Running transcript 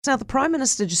Now, the Prime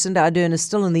Minister, Jacinda Ardern, is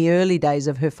still in the early days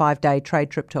of her 5-day trade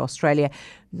trip to Australia.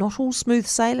 Not all smooth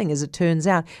sailing, as it turns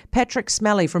out. Pattrick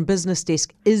Smellie from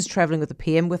BusinessDesk is travelling with the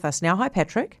PM with us now. Hi,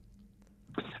 Pattrick.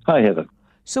 Hi, Heather.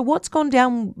 So what's gone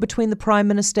down between the Prime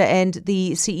Minister and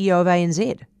the CEO of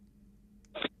ANZ?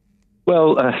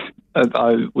 Well,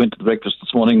 I went to the breakfast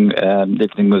this morning.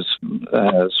 Everything was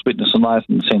sweetness and light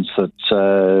in the sense that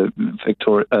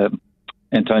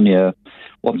Antonia,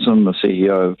 the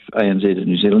CEO of ANZ in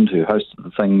New Zealand, who hosted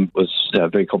the thing, was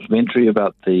very complimentary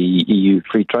about the EU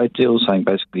free trade deal, saying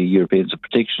basically Europeans are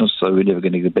protectionists, so we're never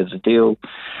going to get a better deal,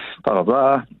 blah,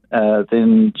 blah, blah.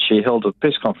 Then she held a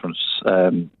press conference,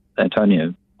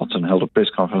 Antonia Watson held a press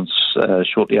conference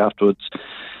shortly afterwards,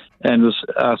 and was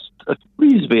asked a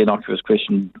reasonably innocuous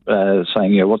question,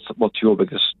 saying, what's your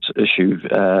biggest issue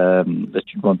that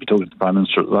you want to be talking to the Prime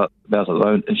Minister about at the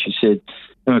moment? And she said,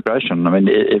 immigration. I mean,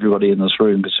 everybody in this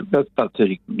room, because we've got about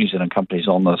 30 New Zealand companies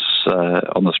on this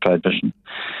trade mission,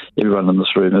 everyone in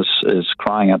this room is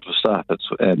crying out for staff.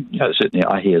 And certainly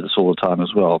I hear this all the time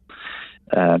as well.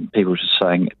 People just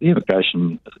saying the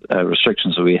immigration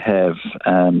restrictions that we have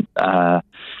are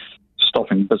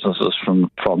stopping businesses from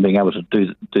being able to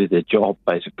do their job,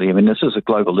 basically. I mean, this is a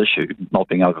global issue, not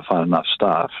being able to find enough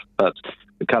staff, but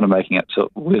we're kind of making it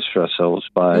worse for ourselves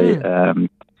by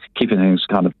keeping things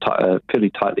kind of fairly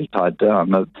tightly tied down.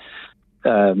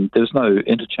 There's no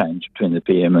interchange between the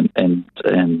PM and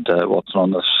Watson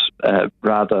on this.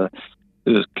 Rather, it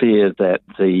was clear that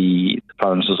the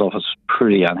Prime Minister's office was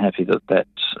pretty unhappy that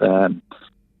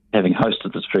having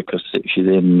hosted this breakfast, she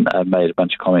then made a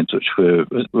bunch of comments which were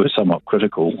somewhat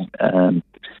critical.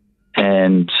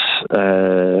 And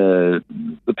the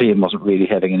PM wasn't really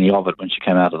having any of it when she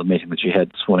came out of the meeting that she had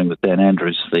this morning with Dan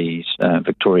Andrews, the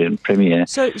Victorian Premier.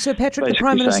 So Pattrick, the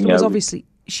Prime Minister was obviously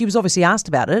asked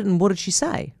about it, and what did she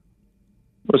say?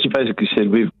 Well, she basically said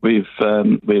we've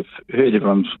heard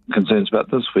everyone's concerns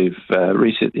about this. We've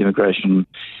reset the immigration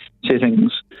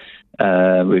settings.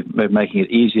 We're making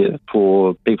it easier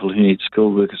for people who need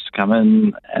skilled workers to come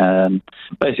in.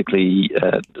 Basically,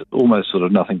 almost sort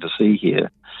of nothing to see here.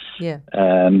 Yeah.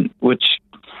 Which,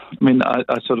 I mean,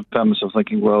 I sort of found myself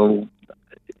thinking, well,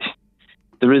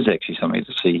 there is actually something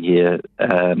to see here.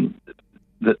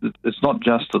 It's not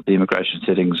just that the immigration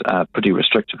settings are pretty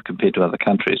restrictive compared to other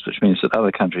countries, which means that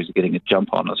other countries are getting a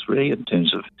jump on us, really, in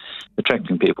terms of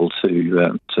attracting people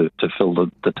to fill the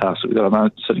tasks that we've got.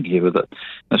 I'm sitting here with an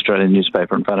Australian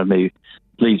newspaper in front of me,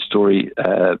 lead story,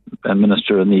 a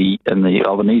minister in the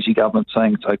Albanese government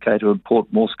saying it's okay to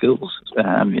import more skills,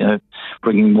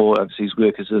 bringing more overseas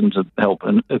workers in to help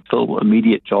and fill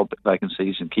immediate job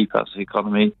vacancies and keep us the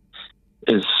economy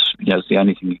is the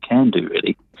only thing you can do,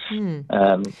 really.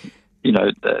 I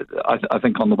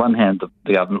think on the one hand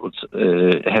the government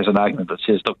has an argument that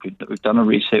says, look, we've done a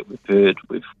reset, we've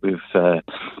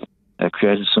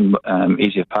created some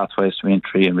easier pathways to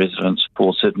entry and residence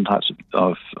for certain types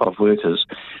of workers,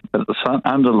 but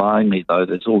underlyingly though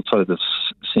there's also this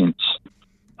sense,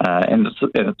 and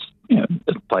it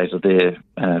plays to their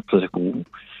political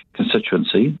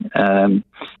constituency.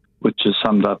 Which is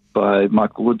summed up by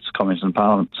Michael Wood's comments in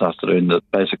Parliament this afternoon, that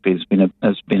basically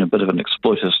has been a bit of an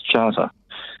exploiter's charter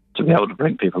to be able to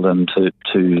bring people in to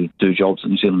do jobs that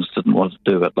New Zealanders didn't want to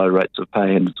do at low rates of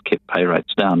pay, and it's kept pay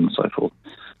rates down and so forth.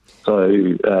 So,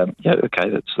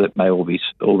 that may all be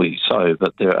so,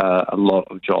 but there are a lot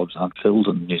of jobs unfilled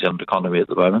in the New Zealand economy at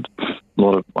the moment, a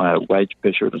lot of wage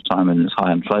pressure at a time when there's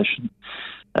high inflation.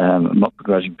 I'm not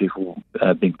begrudging people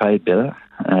being paid better.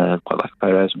 Quite like a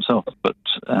pay raise myself, but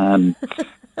the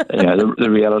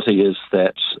reality is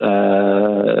that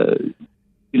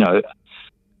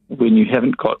when you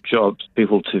haven't got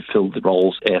people to fill the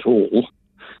roles at all,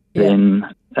 then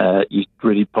you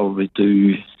really probably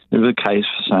do. There is a case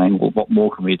for saying, well, what more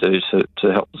can we do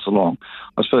to help us along?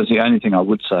 I suppose the only thing I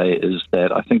would say is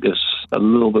that I think there's a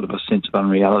little bit of a sense of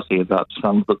unreality about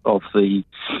some of the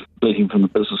bleeding from the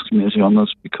business community on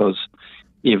this, because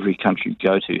every country you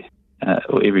go to,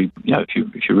 or if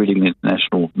you're reading the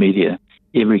international media,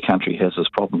 every country has this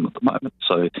problem at the moment.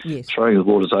 So throwing the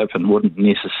waters open wouldn't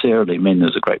necessarily mean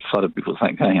there's a great flood of people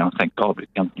thank God we've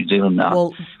come to New Zealand now.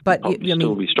 Well, but we'll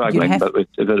still be struggling, but we're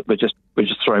just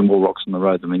throwing more rocks in the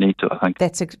road than we need to, I think.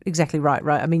 That's exactly right.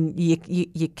 I mean, you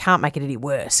can't make it any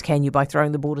worse, can you, by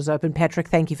throwing the borders open? Pattrick,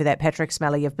 thank you for that. Pattrick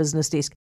Smellie of BusinessDesk.